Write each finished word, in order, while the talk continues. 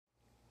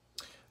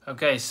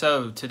Okay,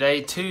 so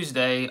today,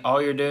 Tuesday,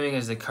 all you're doing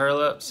is the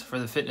curl-ups for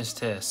the fitness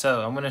test.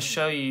 So I'm going to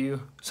show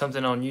you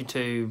something on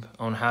YouTube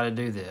on how to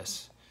do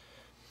this.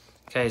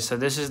 Okay, so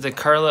this is the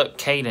curl-up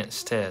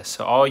cadence test.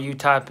 So all you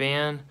type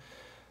in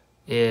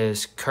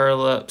is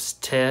curl-ups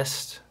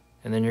test,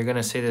 and then you're going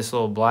to see this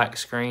little black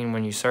screen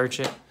when you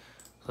search it.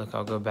 Look,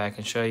 I'll go back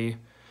and show you.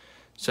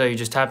 So you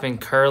just type in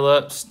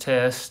curl-ups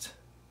test,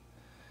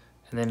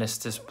 and then it's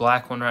this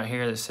black one right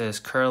here that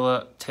says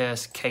curl-up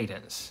test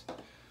cadence.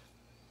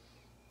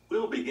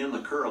 We'll begin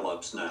the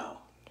curl-ups now.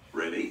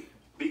 Ready?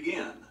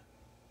 Begin.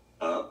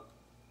 Up,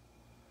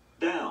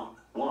 down,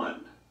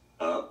 1,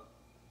 up,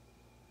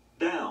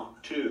 down,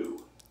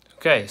 2.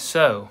 Okay,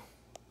 so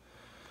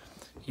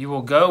you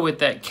will go with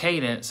that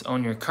cadence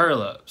on your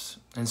curl-ups.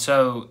 And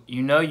so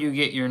you know you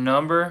get your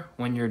number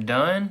when you're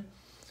done,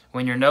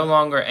 when you're no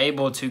longer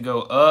able to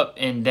go up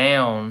and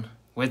down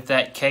with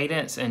that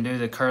cadence and do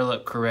the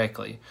curl-up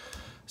correctly.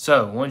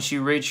 So once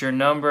you reach your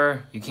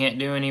number, you can't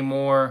do any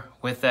more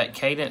with that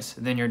cadence,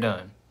 then you're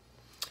done.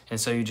 And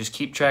so you just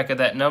keep track of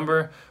that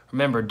number.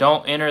 Remember,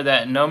 don't enter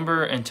that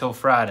number until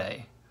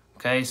Friday.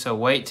 Okay, so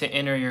wait to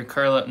enter your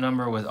curl-up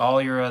number with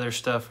all your other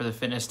stuff for the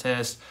fitness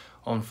test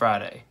on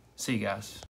Friday. See you guys.